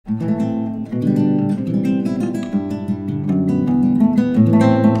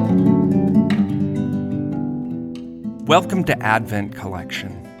Welcome to Advent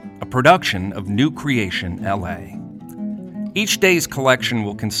Collection, a production of New Creation LA. Each day's collection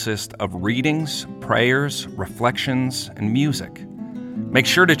will consist of readings, prayers, reflections, and music. Make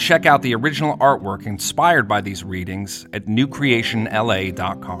sure to check out the original artwork inspired by these readings at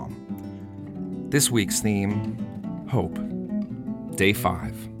newcreationla.com. This week's theme, Hope. Day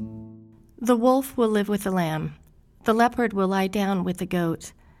 5. The wolf will live with the lamb. The leopard will lie down with the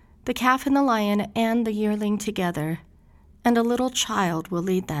goat. The calf and the lion and the yearling together, and a little child will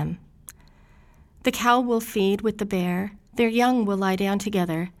lead them. The cow will feed with the bear, their young will lie down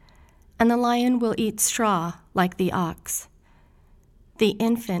together, and the lion will eat straw like the ox. The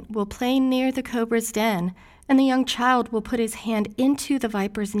infant will play near the cobra's den, and the young child will put his hand into the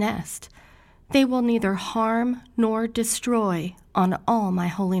viper's nest. They will neither harm nor destroy on all my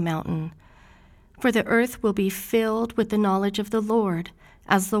holy mountain. For the earth will be filled with the knowledge of the Lord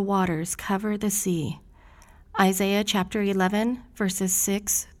as the waters cover the sea. Isaiah chapter 11, verses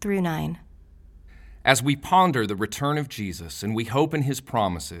 6 through 9. As we ponder the return of Jesus and we hope in his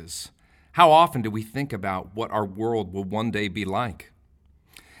promises, how often do we think about what our world will one day be like?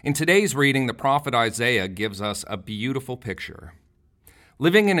 In today's reading, the prophet Isaiah gives us a beautiful picture.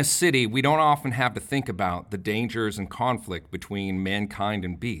 Living in a city, we don't often have to think about the dangers and conflict between mankind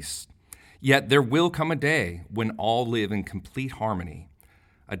and beasts. Yet there will come a day when all live in complete harmony,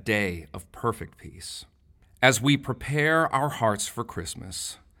 a day of perfect peace. As we prepare our hearts for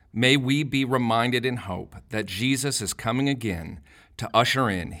Christmas, may we be reminded in hope that Jesus is coming again to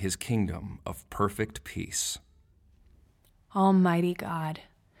usher in his kingdom of perfect peace. Almighty God,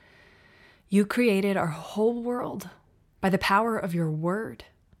 you created our whole world by the power of your word,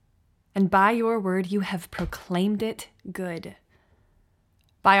 and by your word you have proclaimed it good.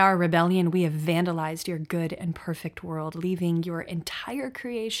 By our rebellion, we have vandalized your good and perfect world, leaving your entire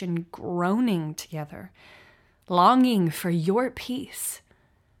creation groaning together, longing for your peace.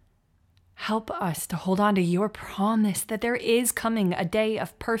 Help us to hold on to your promise that there is coming a day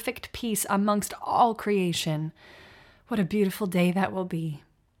of perfect peace amongst all creation. What a beautiful day that will be.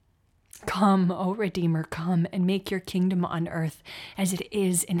 Come, O Redeemer, come and make your kingdom on earth as it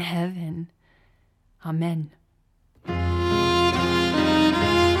is in heaven. Amen.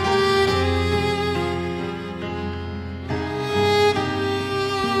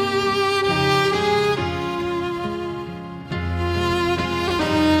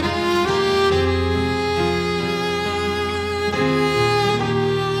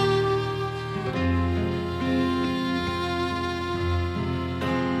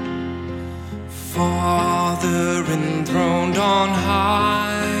 Father enthroned on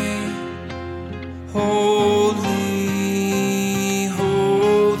high, holy,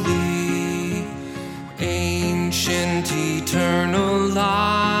 holy, ancient eternal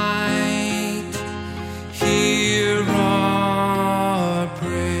light, hear our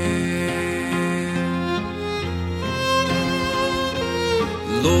prayer.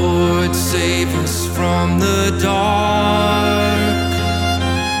 Lord, save us from the dark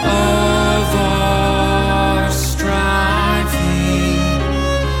of our striving,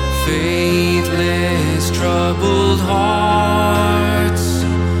 faithless, troubled hearts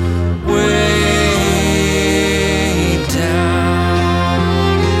weighed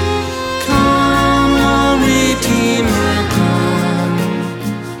down. Come, O Redeemer, come,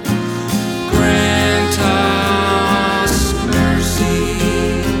 grant us mercy.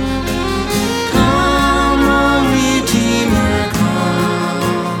 Come, O Redeemer,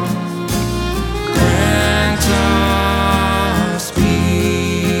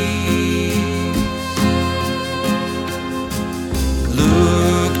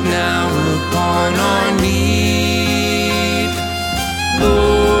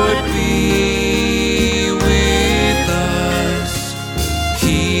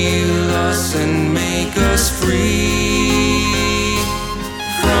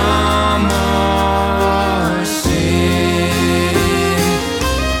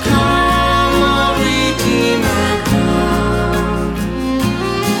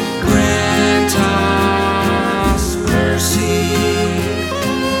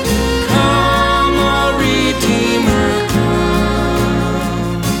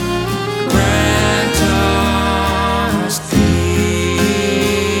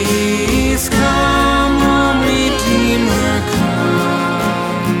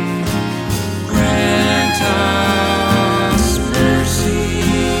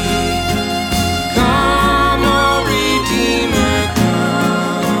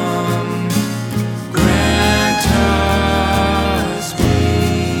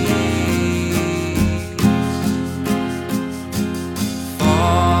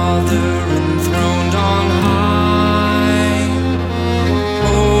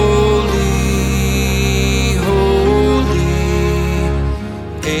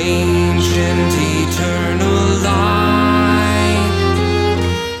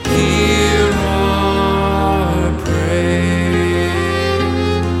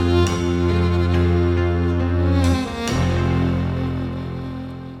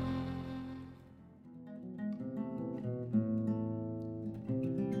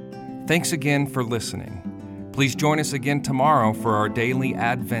 Thanks again for listening. Please join us again tomorrow for our daily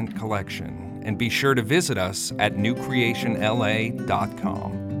Advent collection, and be sure to visit us at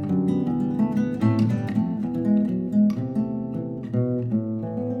newcreationla.com.